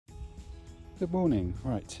Good morning.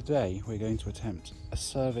 Right, today we're going to attempt a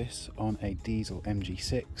service on a diesel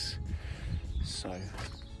MG6. So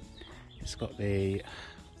it's got the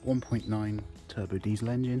 1.9 turbo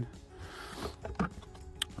diesel engine.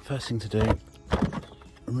 First thing to do,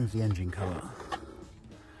 remove the engine cover.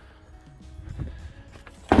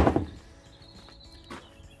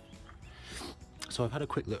 So I've had a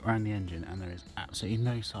quick look around the engine and there is absolutely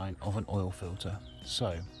no sign of an oil filter.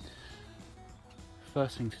 So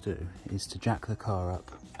first thing to do is to jack the car up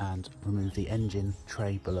and remove the engine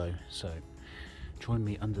tray below. So join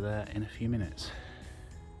me under there in a few minutes.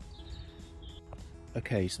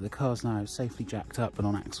 Okay, so the car's now safely jacked up and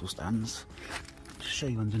on axle stands. To show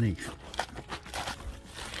you underneath.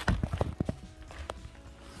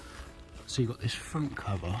 So you've got this front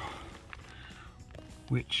cover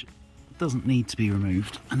which doesn't need to be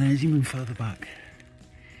removed, and then as you move further back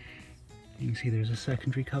you can see there's a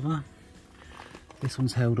secondary cover. This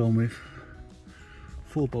one's held on with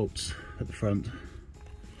 4 bolts at the front,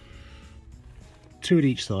 2 at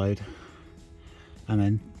each side, and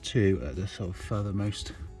then 2 at the sort of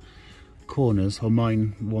furthermost corners. On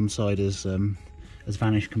mine, one side has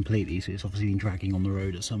vanished completely, so it's obviously been dragging on the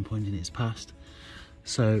road at some point in its past.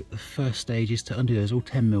 So the first stage is to undo those all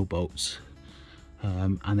 10mm bolts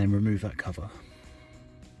and then remove that cover.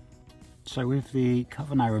 So with the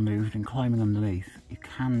cover now removed and climbing underneath, you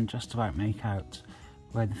can just about make out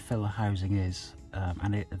where the filler housing is,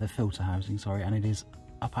 the filter housing, sorry, and it is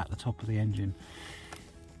up at the top of the engine.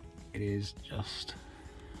 It is just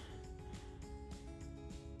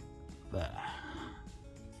there.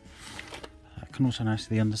 I can also now see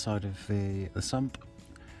the underside of the sump,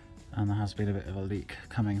 and there has been a bit of a leak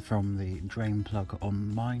coming from the drain plug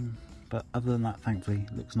on mine, but other than that, thankfully,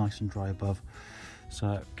 it looks nice and dry above.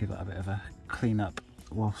 So give that a bit of a clean up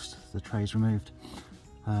whilst the tray's removed.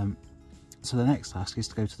 So the next task is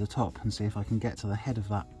to go to the top and see if I can get to the head of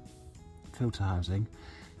that filter housing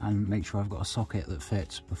and make sure I've got a socket that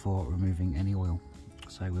fits before removing any oil.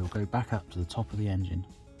 So we'll go back up to the top of the engine.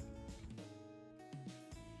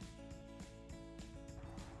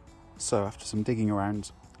 So after some digging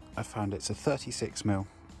around, I found it's a 36mm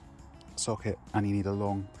socket and you need a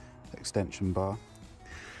long extension bar.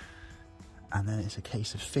 And then it's a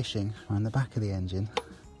case of fishing around the back of the engine,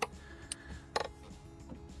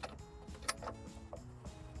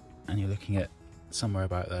 and you're looking at somewhere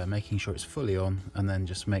about there, making sure it's fully on, and then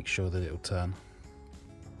just make sure that it'll turn.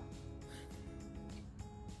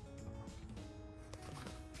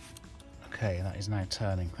 Okay, that is now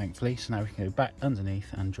turning, thankfully, so now we can go back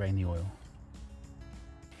underneath and drain the oil.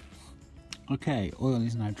 Okay, oil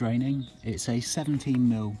is now draining. It's a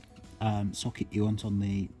 17mm socket you want on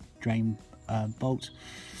the drain bolt,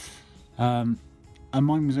 and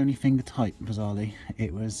mine was only finger tight, bizarrely.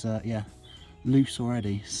 It was yeah, loose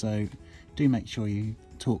already, so do make sure you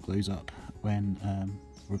torque those up when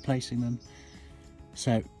replacing them.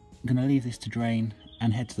 So I'm going to leave this to drain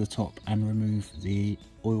and head to the top and remove the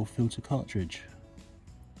oil filter cartridge.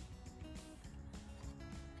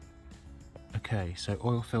 Okay, so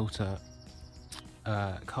oil filter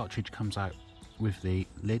cartridge comes out with the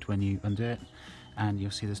lid when you undo it, and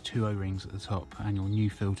you'll see there's 2 O-rings at the top, and your new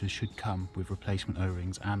filter should come with replacement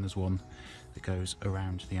O-rings, and there's one that goes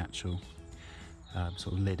around the actual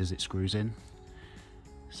sort of lid as it screws in.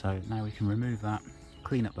 So now we can remove that,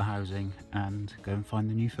 clean up the housing, and go and find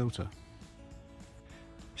the new filter.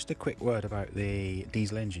 Just a quick word about the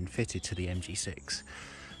diesel engine fitted to the MG6,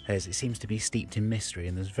 as it seems to be steeped in mystery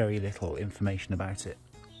and there's very little information about it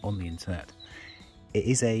on the internet. It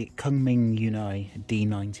is a Kunming Yunai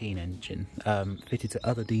D19 engine, fitted to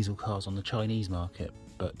other diesel cars on the Chinese market,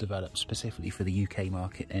 but developed specifically for the UK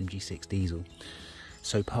market MG6 diesel.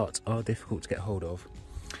 So parts are difficult to get hold of,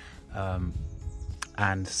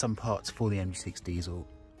 and some parts for the MG6 diesel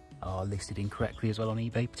are listed incorrectly as well on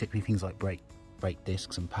eBay, particularly things like brake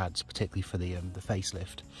discs and pads, particularly for the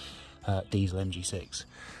facelift diesel MG6.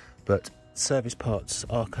 But service parts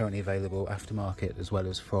are currently available aftermarket as well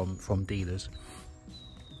as from dealers.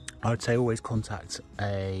 I would say always contact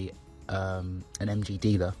an MG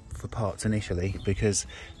dealer for parts initially, because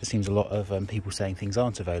there seems a lot of people saying things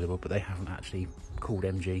aren't available, but they haven't actually called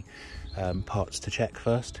MG parts to check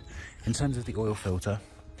first. In terms of the oil filter,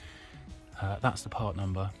 that's the part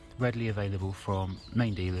number, readily available from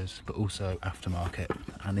main dealers but also aftermarket.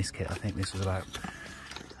 And this kit, I think this was about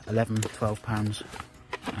 £11–12,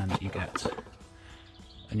 and you get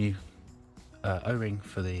a new O-ring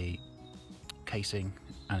for the casing,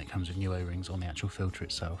 and it comes with new O-rings on the actual filter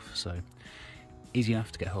itself. So easy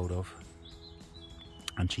enough to get hold of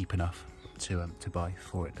and cheap enough to buy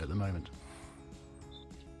for it at the moment.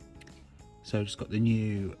 So just got the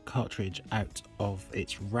new cartridge out of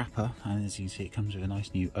its wrapper, and as you can see it comes with a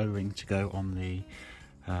nice new O-ring to go on the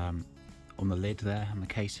lid there, and the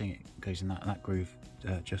casing, it goes in that groove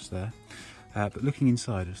just there. But looking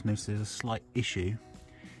inside, I just noticed there's a slight issue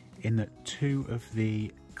in that two of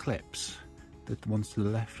the clips, the ones to the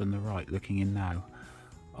left and the right looking in now,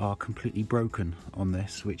 are completely broken on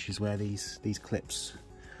this, which is where these clips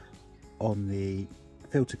on the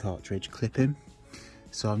filter cartridge clip in.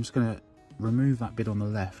 So I'm just going to remove that bit on the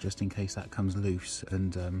left just in case that comes loose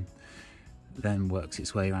and then works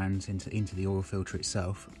its way around into the oil filter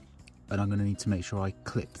itself. And I'm going to need to make sure I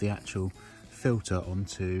clip the actual filter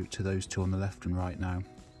onto those two on the left and right now,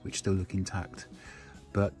 which still look intact.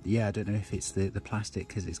 But yeah, I don't know if it's the plastic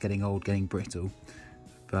because it's getting old, getting brittle,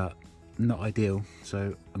 but not ideal. So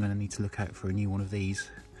I'm going to need to look out for a new one of these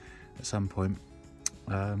at some point.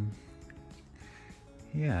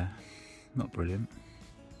 Yeah, not brilliant,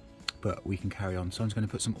 but we can carry on. So I'm just going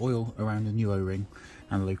to put some oil around the new O-ring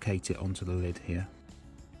and locate it onto the lid here.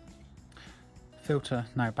 Filter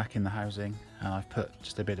now back in the housing, and I've put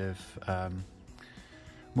just a bit of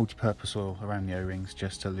multi-purpose oil around the O-rings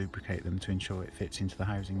just to lubricate them to ensure it fits into the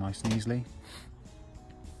housing nice and easily.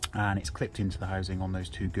 And it's clipped into the housing on those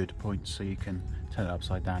two good points, so you can turn it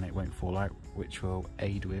upside down, it won't fall out, which will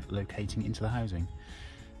aid with locating into the housing.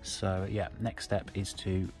 So yeah, next step is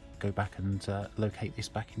to go back and locate this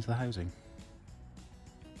back into the housing.